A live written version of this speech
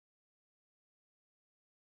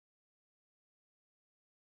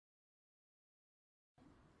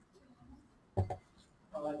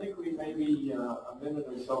Well, I think we may be a minute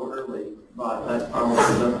or so early, but that probably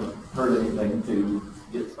doesn't hurt anything to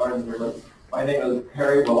get started here. My name is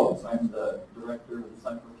Harry Williams. I'm the director of the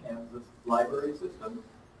Central Kansas Library System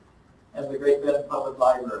and the Great Bend Public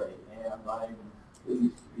Library. And I'm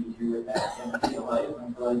pleased to be here at MPLA, and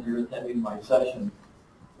I'm glad you're attending my session.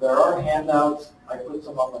 There are handouts. I put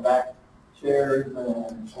some on the back chairs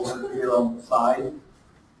and over here on the side.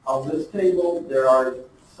 On this table, there are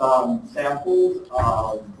some samples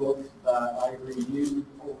of books that I reviewed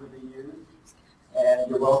over the years, and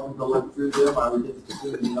you're welcome to look through them. I would just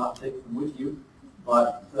assume you not take them with you,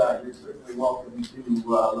 but you're certainly welcome to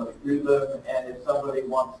look through them, and if somebody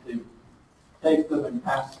wants to take them and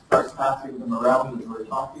start passing them around as we're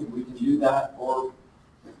talking, we can do that, or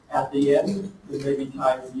at the end, there may be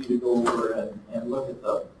time for you to go over and look at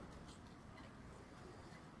them.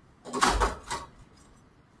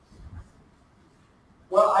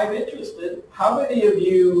 Well, I'm interested, how many of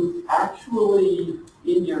you actually,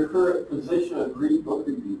 in your current position, read book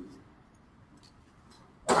reviews?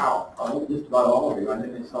 Wow, just about all of you. I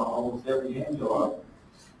think I saw almost every hand go up.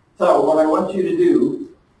 So what I want you to do,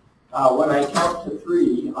 when I count to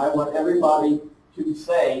 3, I want everybody to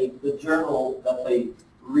say the journal that they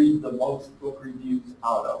read the most book reviews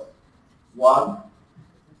out of. 1,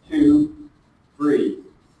 2, 3.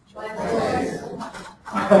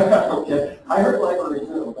 Okay, I heard library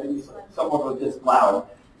journal. Maybe someone was just loud,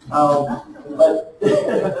 but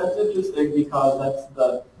that's interesting because that's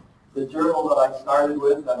the journal that I started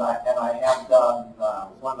with, and I have done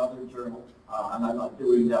one other journal, and I'm not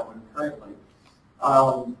doing that one currently.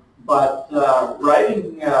 But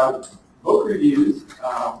writing book reviews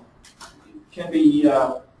can be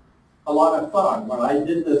a lot of fun. When I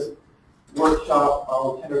did this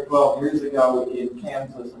workshop 10 or 12 years ago in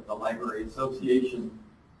Kansas at the Library Association,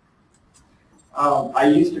 I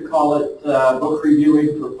used to call it book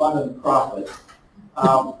reviewing for fun and profit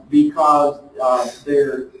because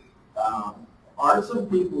there are some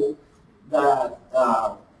people that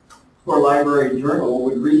for Library Journal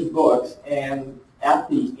would read books, and at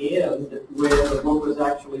the end, when the book was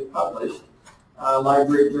actually published,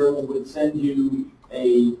 Library Journal would send you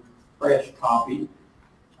a fresh copy.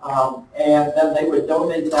 And then they would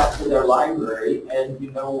donate that to their library, and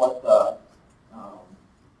you know what the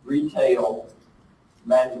retail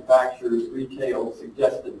manufacturer's retail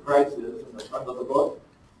suggested price is in the front of the book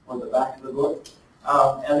or the back of the book.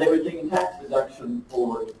 And they would take a tax deduction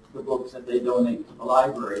for the books that they donate to the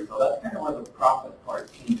library. So that's kind of where the profit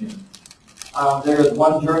part came in. There is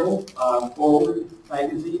one journal, Forward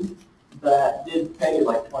magazine, that did pay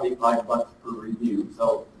like $25 per review.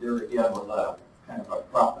 So there again was a kind of a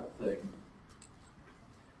profit thing.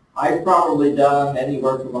 I've probably done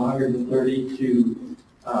anywhere from 130 to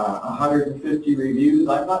 150 reviews.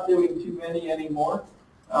 I'm not doing too many anymore.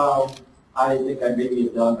 I think I maybe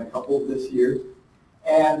have done a couple this year.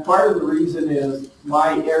 And part of the reason is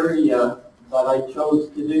my area that I chose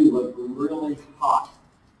to do was really hot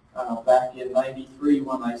back in '93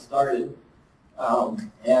 when I started.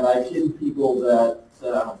 And I kid people that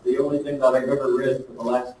the only thing that I've ever read for the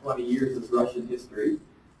last 20 years is Russian history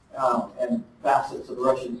and facets of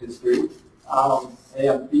Russian history.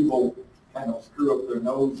 And people kind of screw up their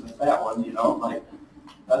nose at that one, you know, like,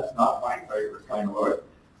 that's not my favorite kind of book.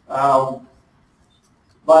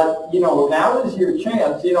 But, you know, now is your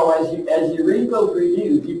chance. You know, as you read those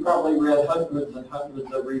reviews, you probably read hundreds and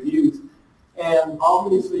hundreds of reviews. And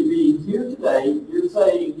obviously being here today, you're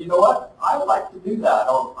saying, you know what, I'd like to do that,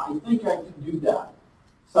 or I think I can do that.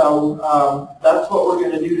 So that's what we're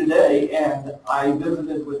going to do today. And I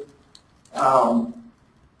visited with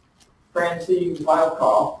Francine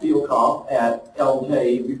Fielkoff at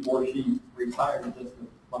LJ before she retired just a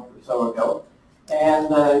month or so ago.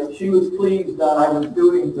 And she was pleased that I was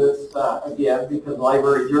doing this again because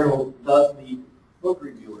Library Journal does need book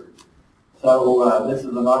reviewers. So this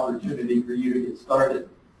is an opportunity for you to get started.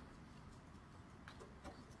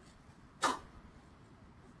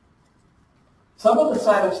 Some of the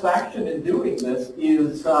satisfaction in doing this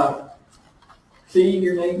is seeing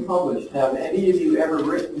your name published. Have any of you ever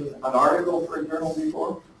written an article for a journal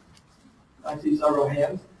before? I see several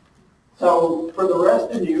hands. So for the rest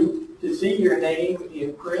of you, to see your name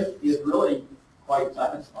in print is really quite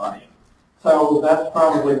satisfying. So that's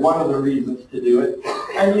probably one of the reasons to do it.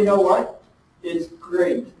 And you know what? It's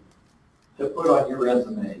great to put on your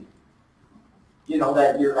resume. You know,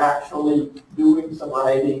 that you're actually doing some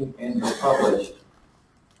writing and you're published.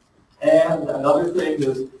 And another thing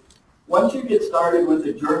is, once you get started with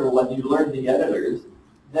the journal and you learn the editors,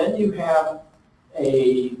 then you have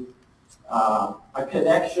a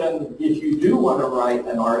connection if you do want to write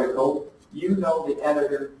an article you know the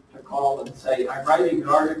editor to call and say, I'm writing an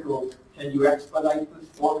article, can you expedite this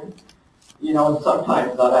for me? You know, and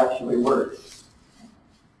sometimes that actually works.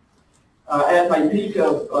 At my peak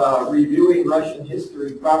of reviewing Russian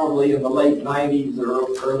history, probably in the late 90s or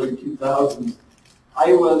early 2000s,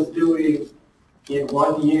 I was doing, in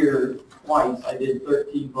 1 year, twice, I did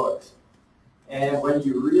 13 books. And when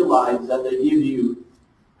you realize that they give you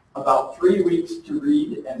about 3 weeks to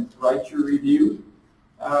read and write your review,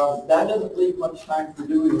 that doesn't leave much time for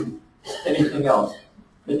doing anything else,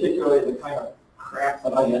 particularly the kind of crap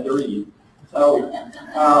that I had to read. So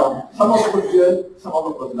some of it was good, some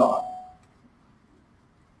of it was not.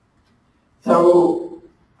 So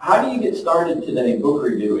how do you get started today book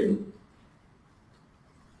reviewing?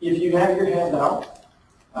 If you have your handout,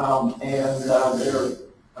 and they're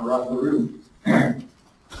around the room,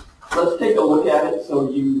 let's take a look at it so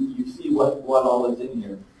you see what all is in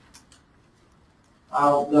here.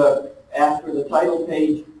 After the title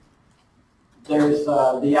page, there's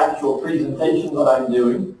the actual presentation that I'm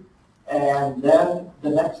doing, and then the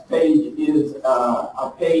next page is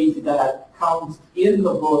a page that comes in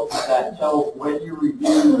the book that tells when your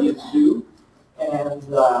review is due, and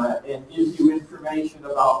gives you information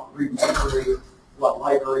about remembering what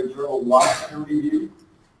library journal wants in a review.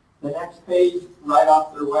 The next page, right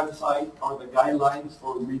off their website, are the guidelines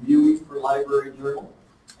for reviewing for library journal,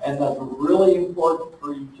 and that's really important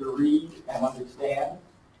for you to read and understand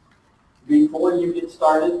before you get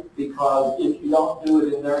started, because if you don't do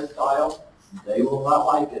it in their style, they will not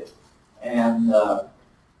like it, and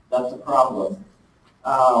that's a problem.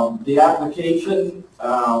 The application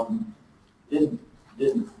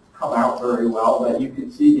didn't come out very well, but you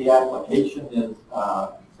can see the application is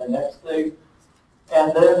the next thing.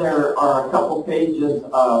 And then there are a couple pages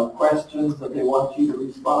of questions that they want you to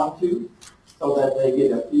respond to so that they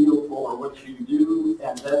get a feel for what you do.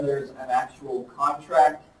 And then there's an actual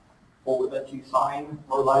contract that you sign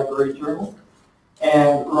for Library Journal.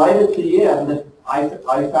 And right at the end, I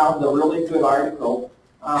found a really good article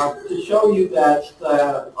to show you that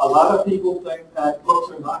a lot of people think that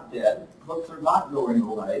books are not dead, books are not going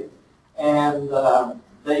away. And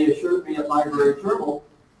they assured me at Library Journal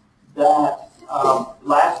that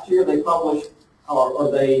last year they published, or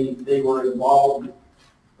they were involved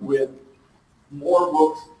with more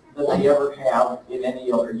books than they ever have in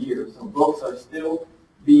any other year. So books are still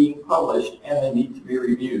being published and they need to be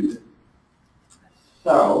reviewed.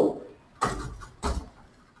 So, I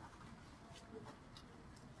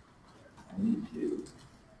need to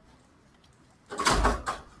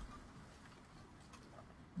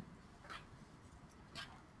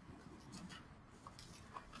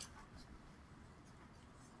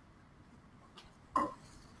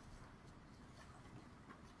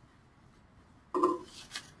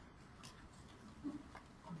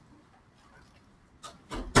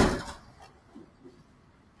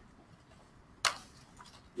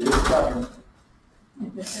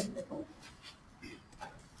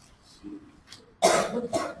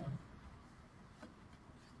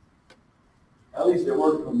at least it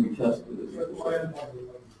worked when we tested it.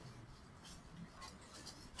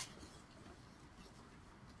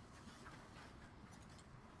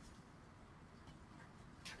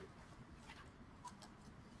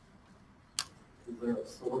 Is there a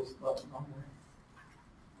source button on there?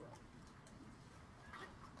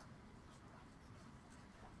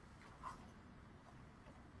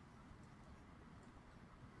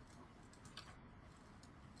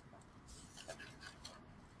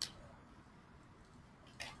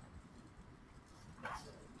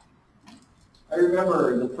 I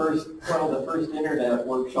remember one of the first internet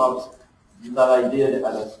workshops that I did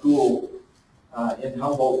at a school in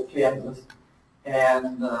Humboldt, Kansas,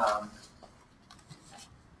 and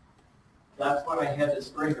that's when I had to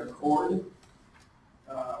string a cord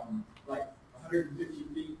like 150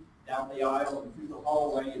 feet down the aisle and through the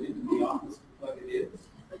hallway and into the office to plug it in.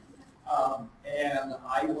 And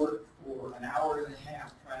I worked for an hour and a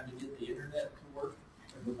half trying to get the internet to work.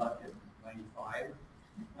 It was like in '95.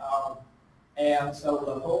 And so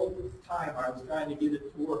the whole time I was trying to get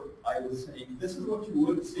it to work, I was saying, this is what you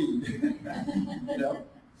would have seen. You know?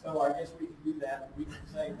 So I guess we can do that. We can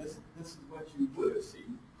say, this is what you would have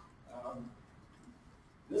seen.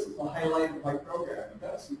 This is the highlight of my program. You've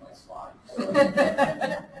got to see my slides.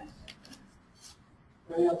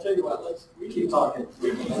 I'll tell you what, we keep talking.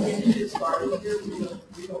 We can get started here.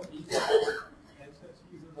 We don't need that. And since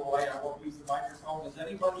using the light, I won't use the microphone. Does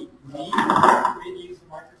anybody need me to use the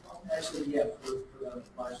microphone? Actually, yeah, for the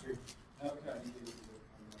live stream. Okay.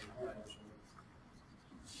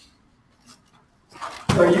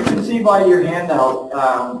 So you can see by your handout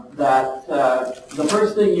that the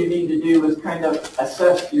first thing you need to do is kind of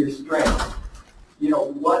assess your strengths. You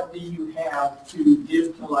know, what do you have to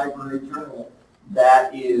give to Library Journal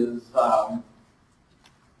that is that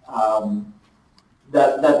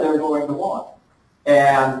they're going to want,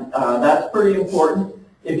 and that's pretty important.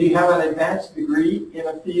 If you have an advanced degree in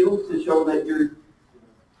a field to show that you're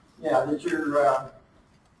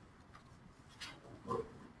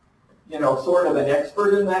you know, sort of an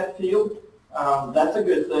expert in that field, that's a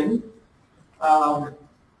good thing.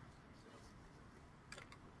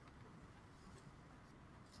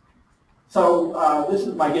 So this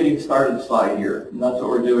is my getting started slide here, and that's what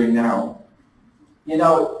we're doing now. You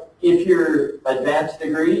know, if your advanced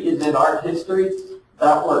degree is in art history,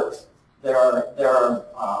 that works. There are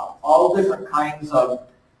all different kinds of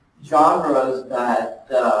genres that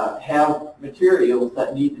have materials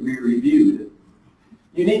that need to be reviewed.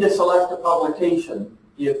 You need to select a publication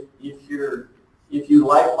if you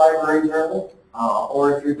like Library Journal,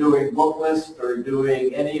 or if you're doing book list or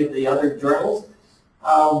doing any of the other journals.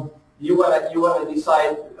 You want to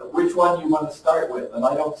decide which one you want to start with, and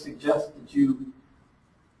I don't suggest that you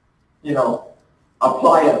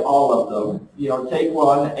apply at all of them. You know, take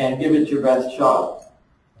one and give it your best shot.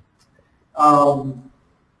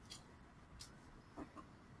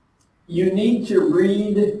 You need to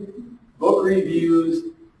read book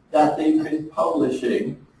reviews that they've been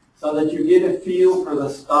publishing so that you get a feel for the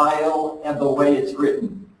style and the way it's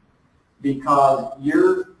written, because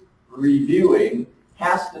your reviewing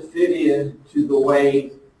has to fit into the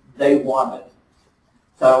way they want it.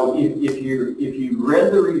 So if you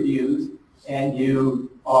read the reviews and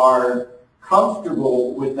you are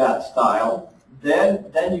comfortable with that style, then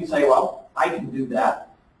you say, well, I can do that.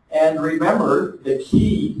 And remember, the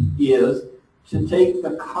key is to take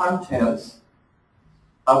the contents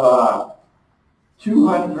of a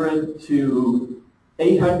 200 to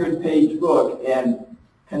 800 page book and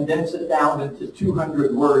condense it down into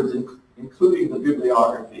 200 words, including the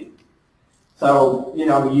bibliography. So, you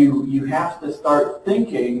know, you have to start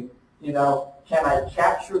thinking, you know, can I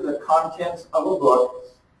capture the contents of a book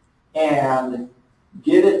and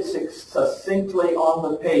get it succinctly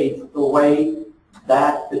on the page the way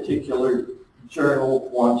that particular journal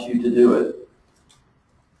wants you to do it.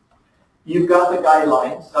 You've got the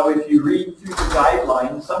guidelines. So if you read through the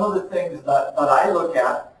guidelines, some of the things that I look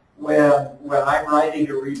at when I'm writing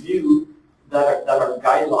a review that are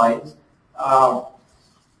guidelines,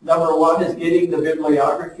 number one is getting the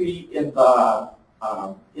bibliography in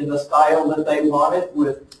the style that they want it,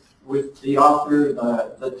 with the author,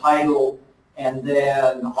 the title, and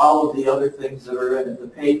then all of the other things that are in it, the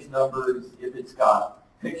page numbers, if it's got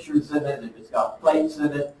pictures in it, if it's got plates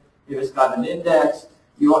in it, if it's got an index,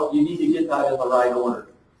 you need to get that in the right order.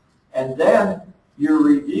 And then your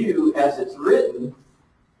review, as it's written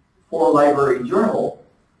for Library Journal,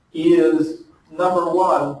 is number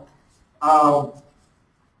one,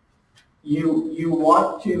 you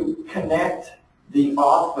want to connect the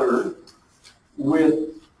author with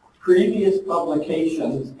previous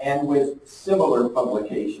publications and with similar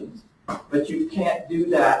publications. But you can't do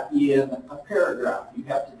that in a paragraph. You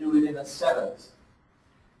have to do it in a sentence.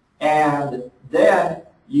 And then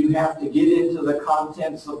you have to get into the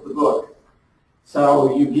contents of the book.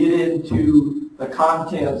 So you get into the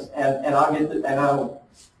contents, and I'll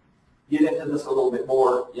get into this a little bit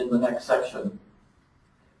more in the next section.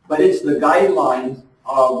 But it's the guidelines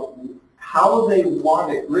of how they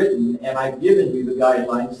want it written, and I've given you the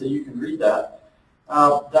guidelines so you can read that,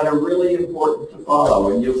 that are really important to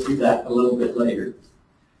follow, and you'll see that a little bit later.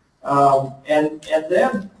 And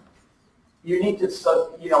then you need to,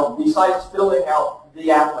 besides filling out the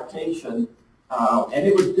application, and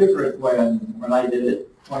it was different when I did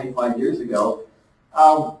it 25 years ago,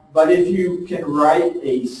 but if you can write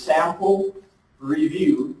a sample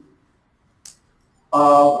review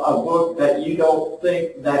of a book that you don't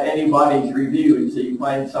think that anybody's reviewed, so you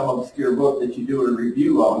find some obscure book that you do a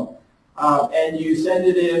review on, and you send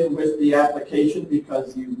it in with the application,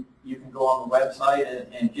 because you can go on the website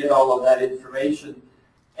and get all of that information,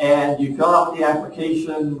 and you fill out the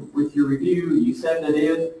application with your review, you send it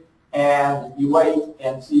in, and you wait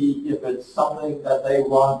and see if it's something that they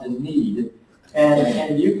want and need.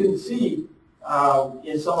 And you can see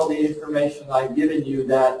in some of the information I've given you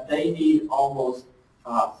that they need almost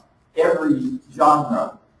every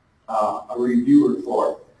genre a reviewer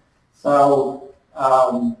for. So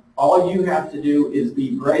all you have to do is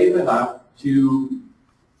be brave enough to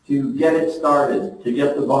get it started, to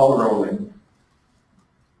get the ball rolling.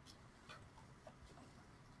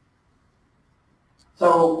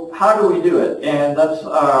 So how do we do it? And that's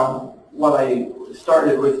what I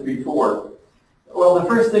started with before. Well, the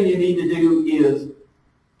first thing you need to do is,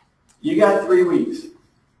 you got 3 weeks.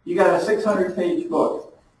 You got a 600-page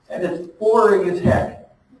book, and it's boring as heck.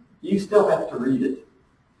 You still have to read it.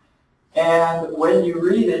 And when you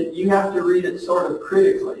read it, you have to read it sort of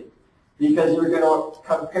critically, because you're going to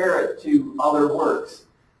compare it to other works.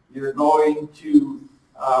 You're going to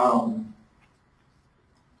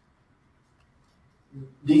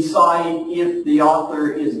decide if the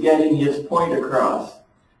author is getting his point across.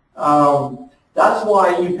 That's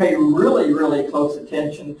why you pay really, really close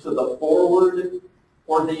attention to the foreword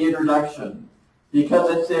or the introduction, because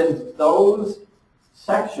it's in those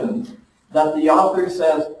sections that the author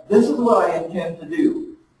says, this is what I intend to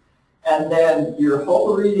do. And then your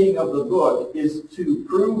whole reading of the book is to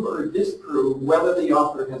prove or disprove whether the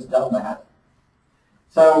author has done that.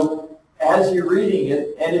 So as you're reading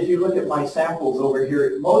it, and if you look at my samples over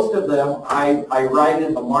here, most of them I write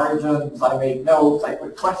in the margins, I make notes, I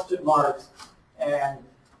put question marks,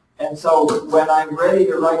 and so when I'm ready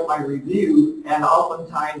to write my review, and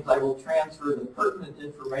oftentimes I will transfer the pertinent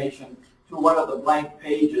information to one of the blank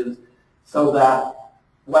pages, so that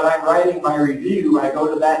when I'm writing my review, I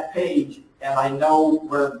go to that page and I know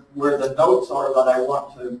where the notes are that I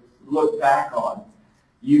want to look back on.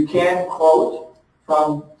 You can quote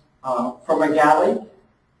from a galley,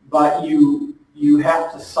 but you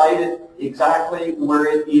have to cite it exactly where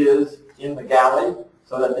it is in the galley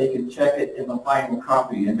so that they can check it in the final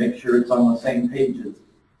copy and make sure it's on the same pages.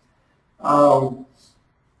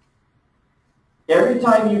 Every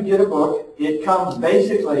time you get a book, it comes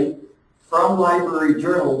basically from Library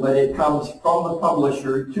Journal, but it comes from the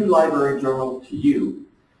publisher to Library Journal to you.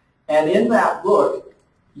 And in that book,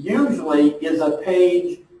 usually is a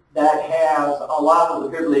page that has a lot of the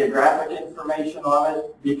bibliographic information on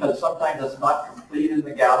it, because sometimes it's not complete in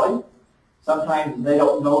the galley. Sometimes they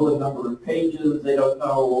don't know the number of pages, they don't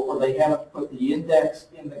know, or they haven't put the index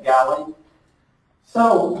in the galley.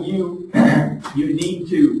 So you need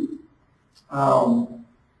to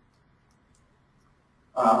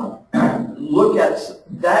look at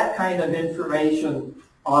that kind of information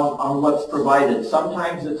on what's provided.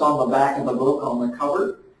 Sometimes it's on the back of the book on the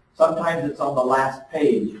cover. Sometimes it's on the last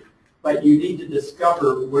page. But you need to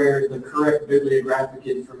discover where the correct bibliographic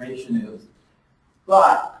information is.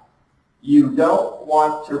 But you don't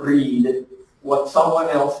want to read what someone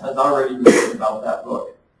else has already written about that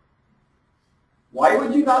book. Why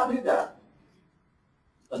would you not do that?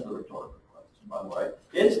 That's a rhetorical question, by the way.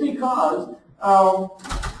 It's because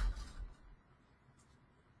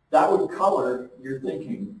that would color your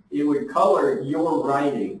thinking. It would color your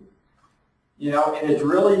writing. You know, and it's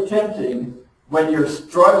really tempting when you're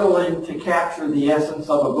struggling to capture the essence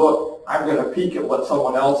of a book. I'm going to peek at what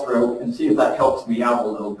someone else wrote and see if that helps me out a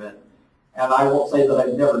little bit. And I won't say that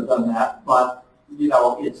I've never done that, but you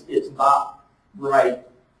know, it's not right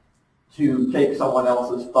to take someone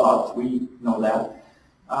else's thoughts. We know that,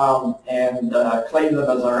 and claim them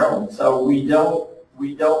as our own. So we don't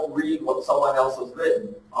read what someone else has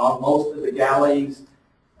written on most of the galleys.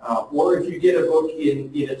 Or if you get a book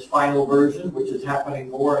in its final version, which is happening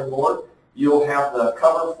more and more, you'll have the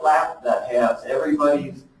cover flap that has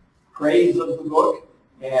everybody's praise of the book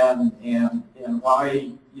and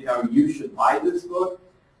why you should buy this book,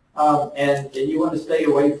 and you want to stay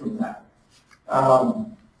away from that.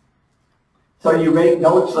 So you make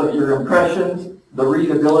notes of your impressions, the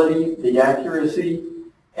readability, the accuracy,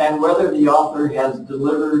 and whether the author has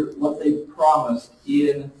delivered what they promised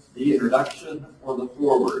in the introduction or the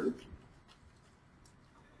foreword.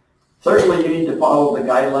 Certainly you need to follow the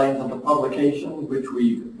guidelines of the publication, which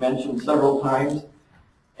we've mentioned several times,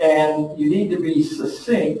 and you need to be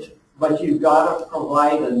succinct, but you've got to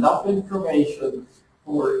provide enough information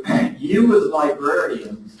for you as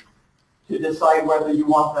librarians to decide whether you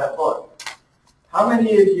want that book. How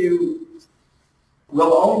many of you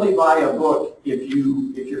will only buy a book if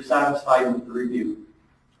you're satisfied with the review?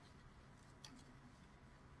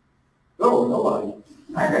 Oh, nobody.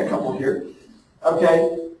 I got a couple here.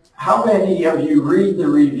 Okay. How many of you read the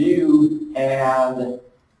review and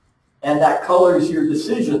that colors your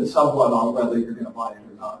decision somewhat on whether you're going to buy it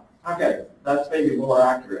or not? Okay, that's maybe more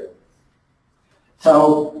accurate.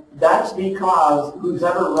 So that's because who's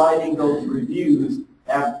ever writing those reviews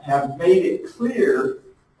have made it clear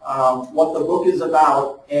what the book is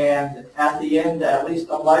about, and at the end, at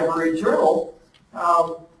least on Library Journal,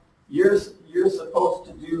 you're supposed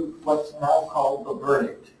to do what's now called the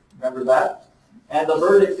verdict. Remember that? And the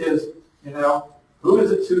verdict is, who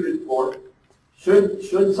is it suited for?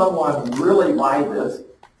 Should someone really buy this?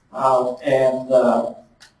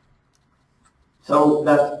 So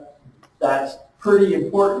that's pretty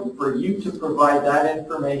important for you to provide that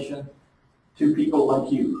information to people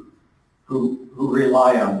like you who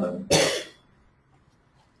rely on them.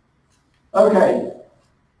 Okay.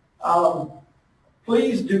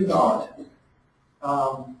 Please do not,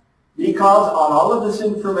 because on all of this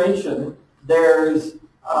information, there's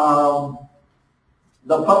the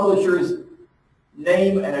publisher's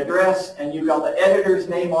name and address, and you got the editor's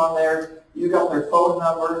name on there, you got their phone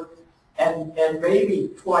number, and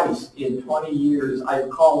maybe twice in 20 years I've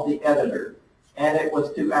called the editor, and it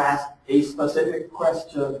was to ask a specific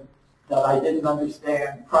question that I didn't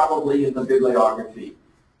understand, probably in the bibliography.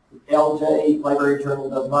 LJ, Library Journal,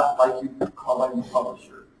 does not like you calling the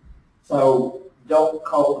publisher. So don't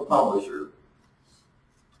call the publisher.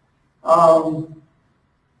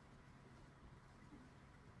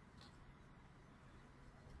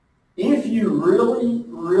 If you really,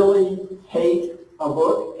 really hate a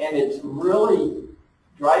book and it's really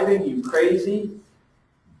driving you crazy,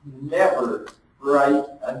 never write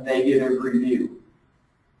a negative review.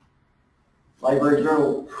 Library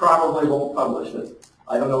Journal probably won't publish it.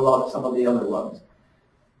 I don't know about some of the other ones.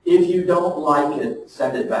 If you don't like it,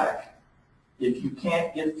 send it back. If you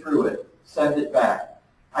can't get through it, send it back.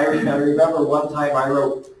 I remember one time I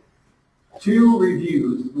wrote 2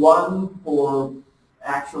 reviews, one for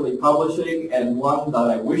actually publishing and one that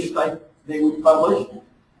I wished they would publish.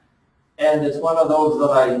 And it's one of those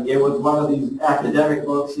that it was one of these academic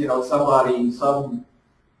books, you know, some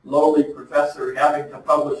lowly professor having to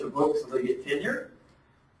publish a book so they get tenure.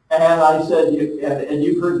 And I said, and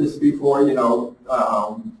you've heard this before, you know,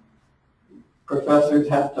 professors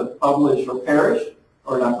have to publish or perish,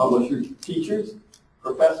 or not publishers, teachers,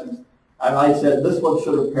 professors. And I said, this one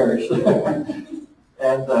should have perished.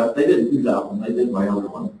 And they didn't do that one, they did my other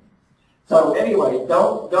one. So anyway,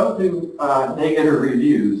 don't do negative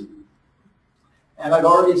reviews. And I've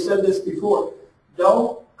already said this before,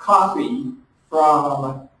 don't copy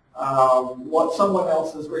from what someone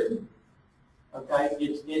else has written. Okay,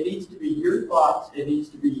 it needs to be your thoughts, it needs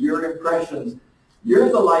to be your impressions. You're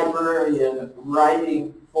the librarian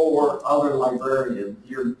writing for other librarians.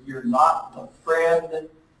 You're not the friend,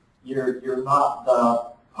 you're not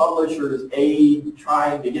the publisher's aide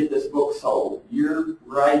trying to get this book sold. You're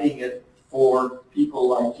writing it for people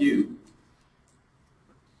like you.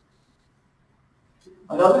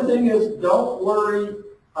 Another thing is, don't worry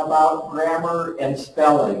about grammar and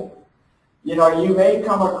spelling. You know, you may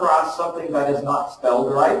come across something that is not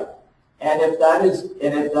spelled right, and if that is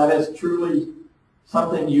truly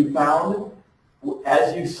something you found,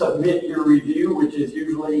 as you submit your review, which is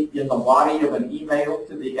usually in the body of an email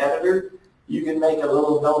to the editor, you can make a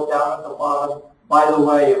little note down at the bottom. By the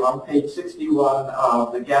way, on page 61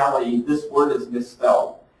 of the galley, this word is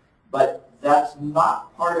misspelled, but that's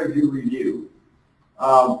not part of your review.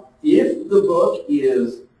 If the book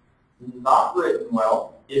is not written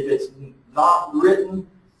well, if it's not written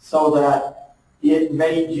so that it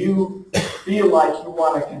made you feel like you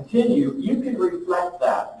want to continue, you can reflect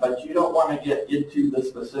that, but you don't want to get into the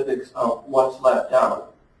specifics of what's left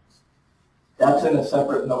out. That's in a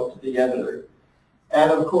separate note to the editor.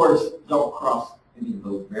 And of course, don't cross any of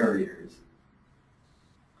those barriers.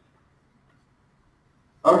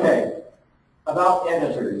 Okay, about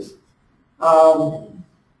editors.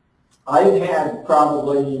 I've had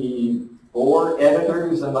probably 4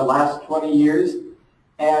 editors in the last 20 years,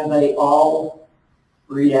 and they all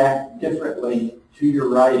react differently to your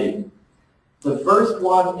writing. The first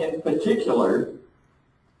one in particular,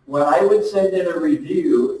 when I would send in a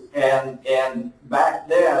review, and back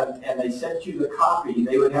then, and they sent you the copy,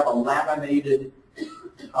 they would have a laminated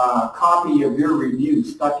copy of your review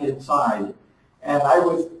stuck inside. And I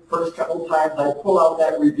would, first couple times, I'd pull out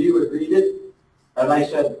that review and read it, and I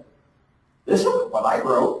said, this isn't what I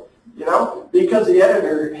wrote, you know, because the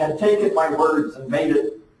editor had taken my words and made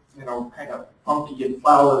it, you know, kind of funky and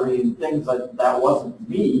flowery and things like that wasn't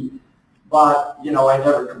me. But, you know, I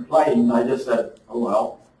never complained. I just said, oh,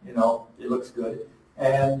 well, you know, it looks good.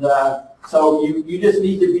 And so you just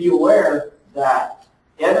need to be aware that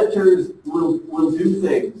editors will do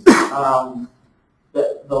things.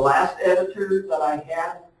 The last editor that I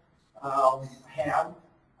had,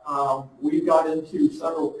 we got into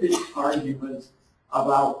several pitched arguments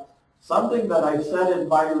about something that I said in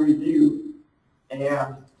my review,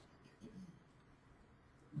 and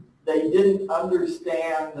they didn't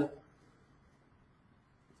understand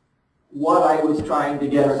what I was trying to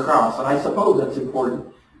get across, and I suppose that's important.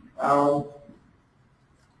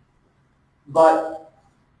 But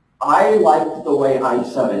I liked the way I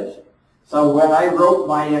said it. So when I wrote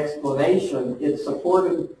my explanation, it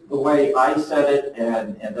supported the way I said it,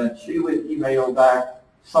 and then she would email back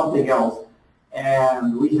something else.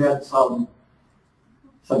 and we had some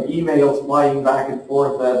emails flying back and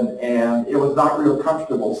forth, and it was not real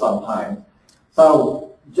comfortable sometimes.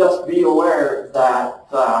 So just be aware that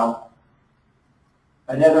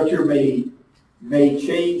an editor may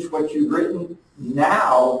change what you've written.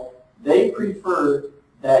 Now they prefer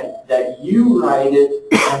that you write it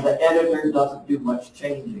and the editor doesn't do much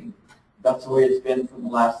changing. That's the way it's been for the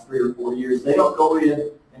last 3 or 4 years. They don't go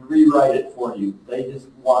in and rewrite it for you. They just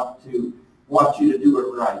want you to do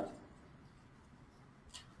it right.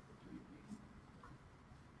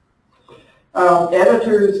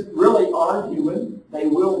 Editors really are human. They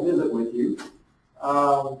will visit with you.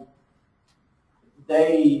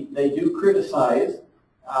 They do criticize.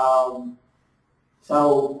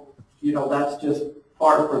 So, you know, that's just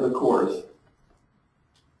par for the course.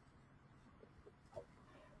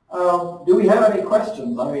 Do we have any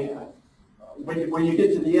questions? I mean, when you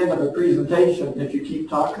get to the end of a presentation, if you keep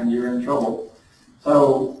talking, you're in trouble.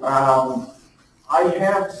 So I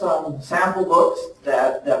have some sample books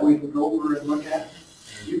that we can go over and look at.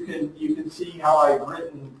 You can see how I've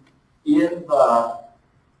written in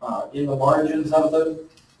the margins of them.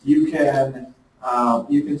 You can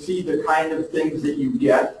see the kind of things that you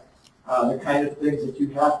get, the kind of things that you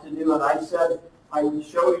have to do. And I said I would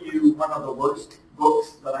show you one of the worst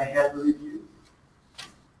books that I had to review.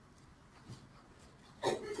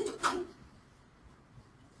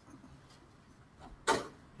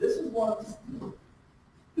 This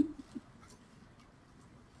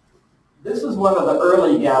is one of the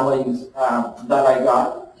early galleys that I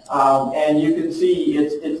got, and you can see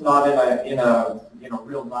it's not in a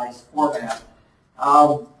real nice format.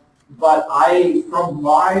 But from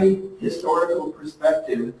my historical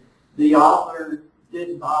perspective, the author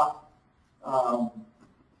did not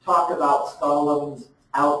talk about Stalin's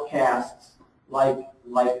outcasts like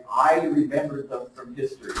I remembered them from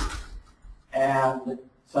history. And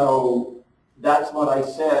so that's what I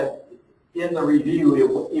said in the review.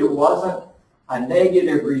 It wasn't a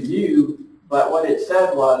negative review, but what it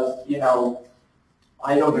said was, you know,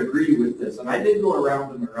 I don't agree with this. And I did go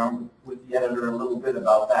around and around with the editor a little bit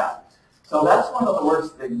about that. So that's one of the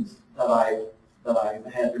worst things that I've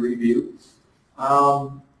had to review.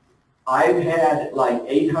 I've had like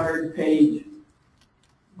 800-page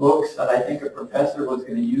books that I think a professor was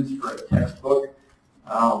going to use for a textbook,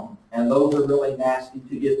 and those are really nasty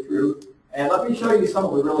to get through. And let me show you some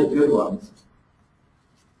of the really good ones.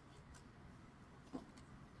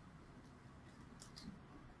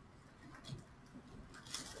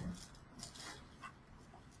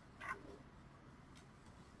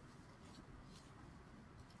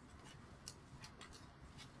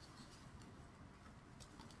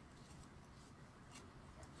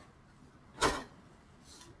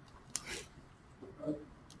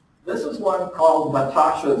 This is one called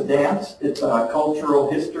Natasha's Dance. It's a cultural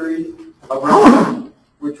history of Russia,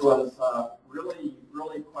 which was really,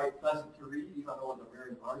 really quite pleasant to read, even though it's a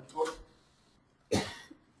very large book.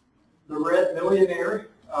 The Red Millionaire,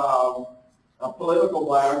 a political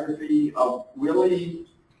biography of Willie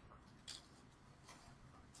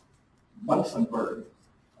Bunsenberg,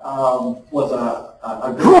 was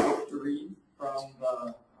a good book to read from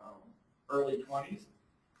the early 20s.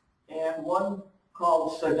 And one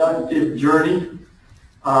called Seductive Journey.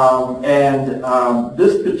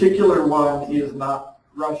 This particular one is not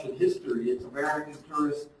Russian history. It's American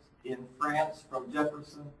tourists in France from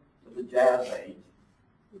Jefferson to the Jazz Age.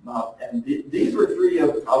 These were 3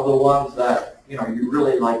 of the ones that you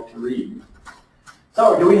really like to read.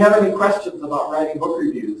 So, do we have any questions about writing book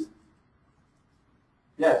reviews?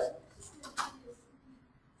 Yes.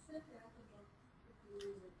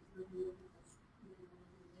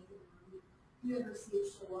 You ever see it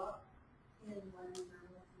show up in one of your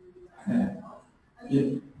I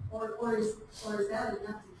mean, or is that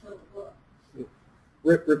enough to kill the book?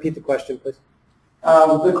 Repeat the question, please.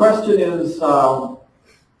 The question is,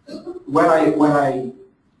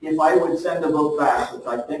 if I would send a book back, which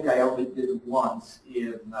I think I only did once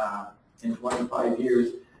in 25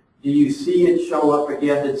 years, do you see it show up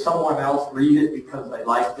again? Did someone else read it because they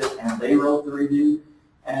liked it and they wrote the review?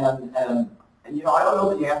 And I don't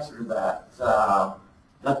know the answer to that.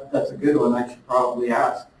 That's a good one. I should probably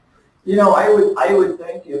ask. I would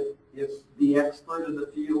think if the expert in the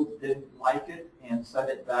field didn't like it and sent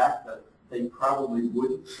it back, that they probably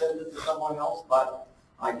wouldn't send it to someone else. But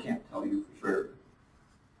I can't tell you for sure.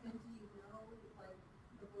 And do you know, like,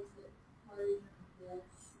 the books that are in your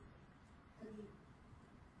books? I mean,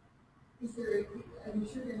 is there? I'm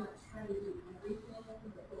sure they're not trying to do everything,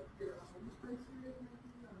 but their own criteria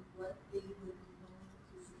on what they would be willing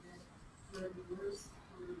to submit for reviewers.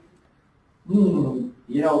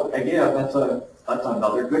 Again, that's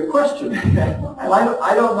another good question. And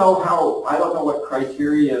I don't know what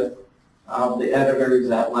criteria the editors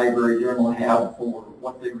at Library Journal have for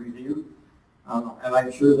what they review. And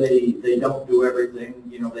I'm sure they don't do everything.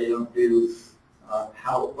 They don't do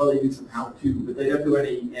they do some how-to, but they don't do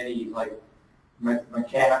any like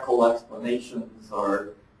mechanical explanations or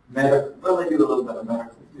medical. Well, they do a little bit of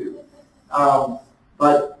medical too.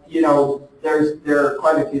 But there are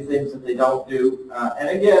quite a few things that they don't do. And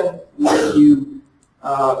again, when you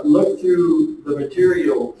look through the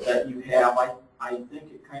material that you have, I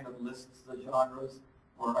think it kind of lists the genres,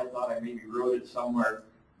 or I thought I maybe wrote it somewhere,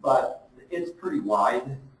 but it's pretty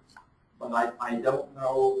wide. But I don't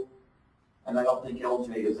know, and I don't think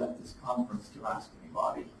LJ is at this conference to ask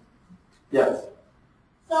anybody. Yes?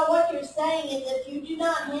 So what you're saying is if you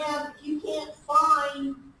can't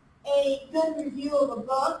find a good review of a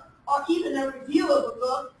book, or even a review of a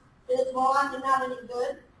book, then it's more likely not any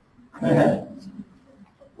good?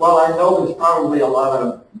 Well, I know there's probably a lot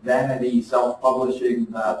of vanity self-publishing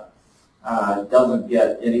that doesn't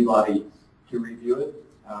get anybody to review it.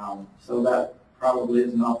 So that probably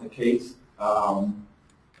is not the case.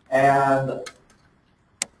 And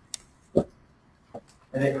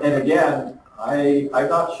again, I'm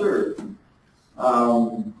not sure.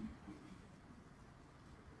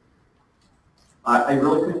 I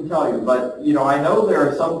really couldn't tell you, but I know there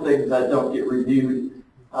are some things that don't get reviewed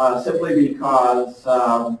simply because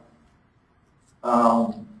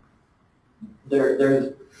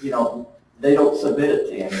there's they don't submit it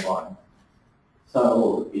to anyone.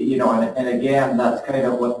 So and again, that's kind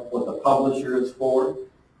of what the publisher is for,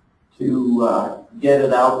 to get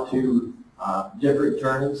it out to different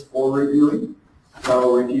journals for reviewing.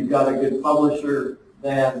 So if you've got a good publisher,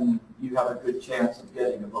 then you have a good chance of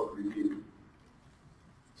getting a book reviewed.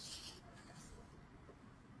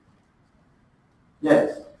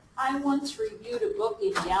 Yes? I once reviewed a book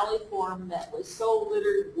in galley form that was so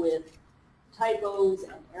littered with typos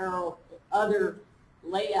and other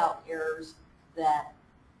layout errors that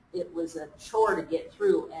it was a chore to get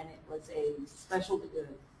through, and it was a specialty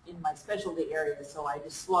in my specialty area, so I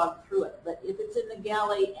just slogged through it. But if it's in the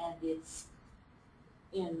galley and it's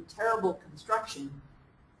in terrible construction,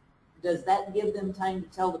 does that give them time to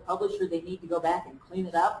tell the publisher they need to go back and clean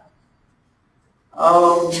it up?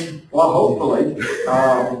 Well, hopefully.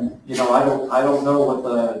 I don't know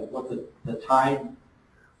what the time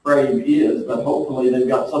frame is, but hopefully they've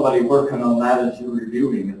got somebody working on that as you're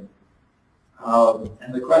reviewing it.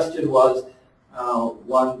 And the question was,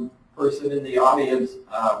 one person in the audience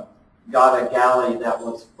got a galley that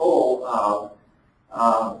was full of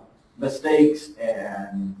mistakes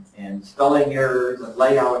and spelling errors and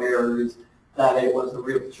layout errors, that it was a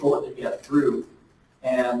real chore to get through,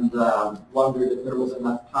 and wondered if there was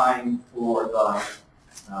enough time for the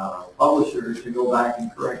publisher to go back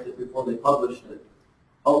and correct it before they published it.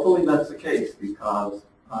 Hopefully that's the case, because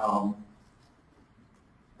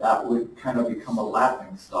that would kind of become a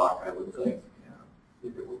laughing stock, I would think,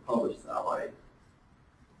 if it were published that way.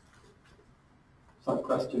 Some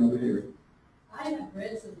question over here. I have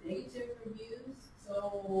read some negative reviews,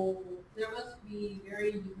 so there must be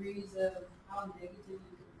varying degrees of how negative you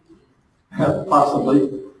can be. Possibly.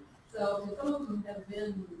 So some of them have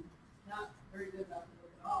been not very good about the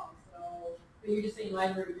book at all. So, but you're just saying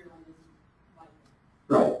library journalism.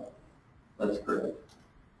 Right. That's correct.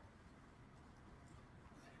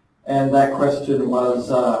 And that question was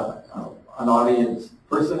an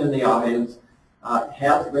person in the audience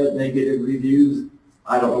has read negative reviews.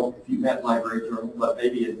 I don't know if you meant Library Journal, but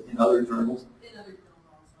maybe in other journals. In other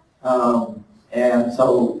journals also. And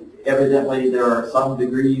so evidently there are some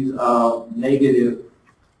degrees of negative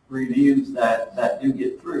reviews that do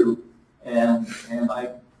get through, and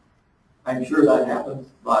I'm sure that happens,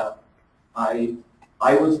 but I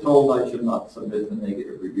was told I should not submit a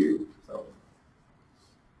negative review. So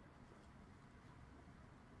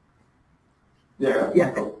yeah.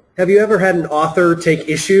 Have you ever had an author take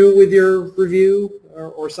issue with your review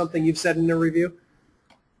or something you've said in a review?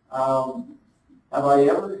 Have I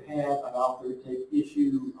ever had an author take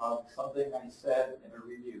issue of something I said in a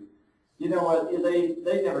review? You know what?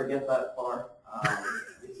 They never get that far.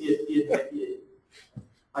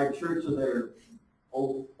 I'm sure to their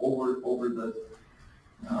over the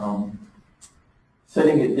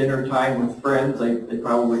sitting at dinner time with friends, they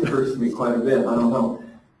probably curse me quite a bit. I don't know.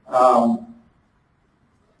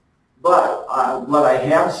 But what I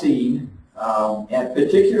have seen, and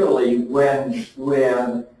particularly when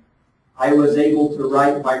I was able to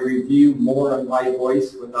write my review more in my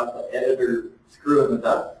voice without the editor screwing it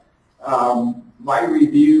up, my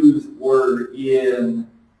reviews were in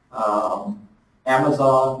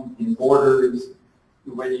Amazon, in Borders,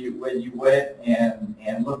 when you went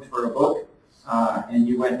and looked for a book, and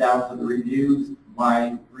you went down to the reviews,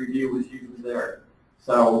 my review was usually there.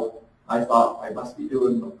 So I thought I must be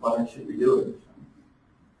doing what I should be doing.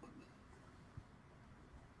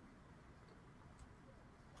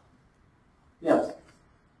 Yes.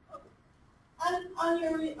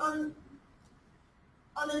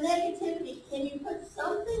 On the negativity, can you put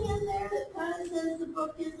something in there that kind of says the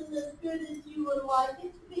book isn't as good as you would like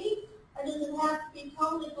it to be? Or does it have to be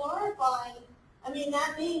totally glorifying? I mean,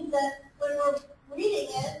 that means that when we're reading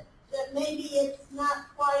it, that maybe it's not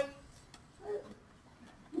quite true.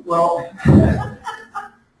 Well,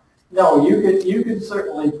 no, you could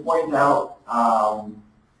certainly point out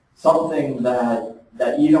something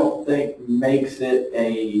that you don't think makes it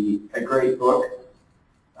a great book.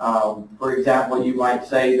 For example, you might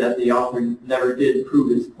say that the author never did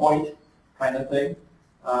prove his point, kind of thing.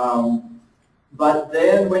 But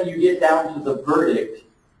then when you get down to the verdict,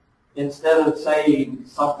 instead of saying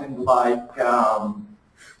something like,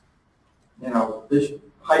 this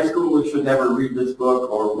high schooler should never read this book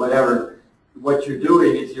or whatever, what you're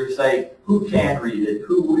doing is you're saying, who can read it?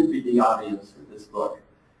 Who would be the audience for this book?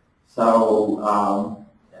 So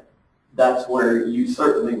that's where you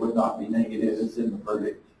certainly would not be negative. It's in the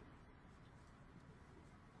verdict.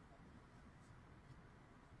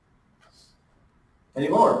 Any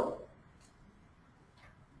more?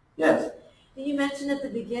 Yes. You mentioned at the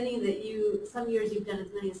beginning that some years you've done as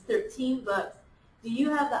many as 13 books. Do you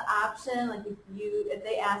have the option, like if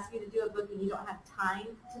they ask you to do a book and you don't have time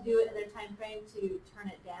to do it in their time frame, to turn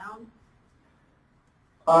it down?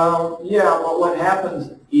 Yeah, but what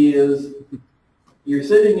happens is you're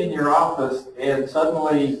sitting in your office and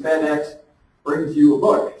suddenly FedEx brings you a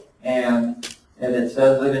book and it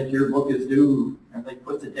says that your book is due, and they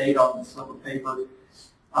put the date on the slip of paper.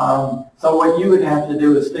 So what you would have to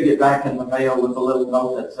do is stick it back in the mail with a little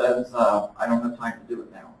note that says, I don't have time to do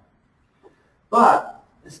it now. But,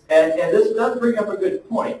 and this does bring up a good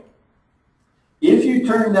point. If you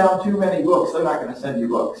turn down too many books, they're not going to send you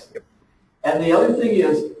books. Yep. And the other thing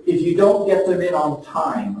is, if you don't get them in on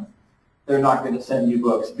time, they're not going to send you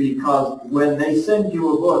books, because when they send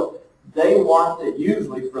you a book, they want it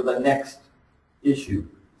usually for the next issue.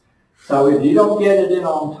 So if you don't get it in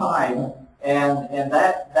on time, and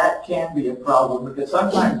that can be a problem, because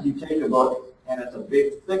sometimes you take a book and it's a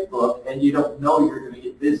big, thick book, and you don't know you're going to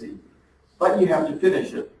get busy, but you have to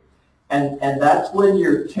finish it. And that's when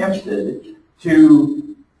you're tempted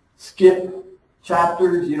to skip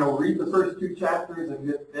chapters, read the first 2 chapters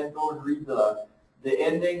and then go and read the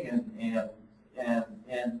ending and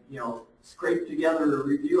scrape together a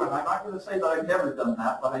review. And I'm not going to say that I've never done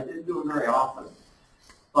that, but I didn't do it very often.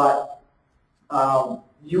 But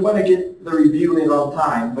you want to get the review in on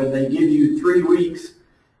time. When they give you 3 weeks,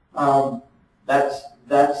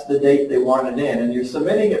 that's the date they want it in. And you're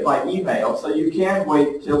submitting it by email, so you can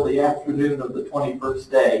wait till the afternoon of the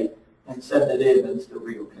 21st day and send it in and still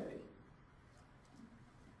be okay.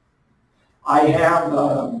 I have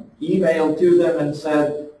emailed to them and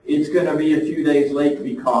said it's going to be a few days late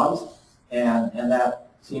because, and that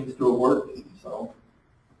seems to have worked. So,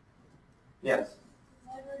 yes.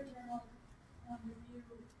 Library Journal review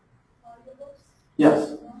audiobooks?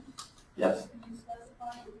 Yes. Yes. Can you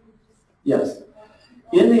specify that you just... Yes.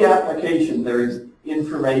 In the application, there is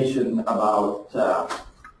information about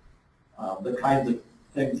the kinds of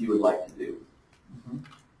things you would like to do. Mm-hmm.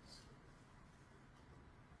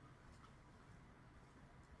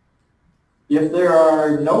 If there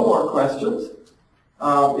are no more questions,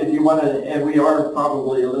 if you want to, and we are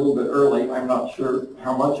probably a little bit early, I'm not sure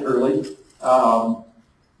how much early,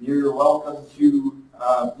 you're welcome to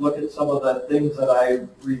look at some of the things that I've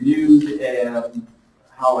reviewed and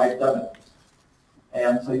how I've done it.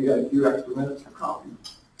 And so you got a few extra minutes for coffee.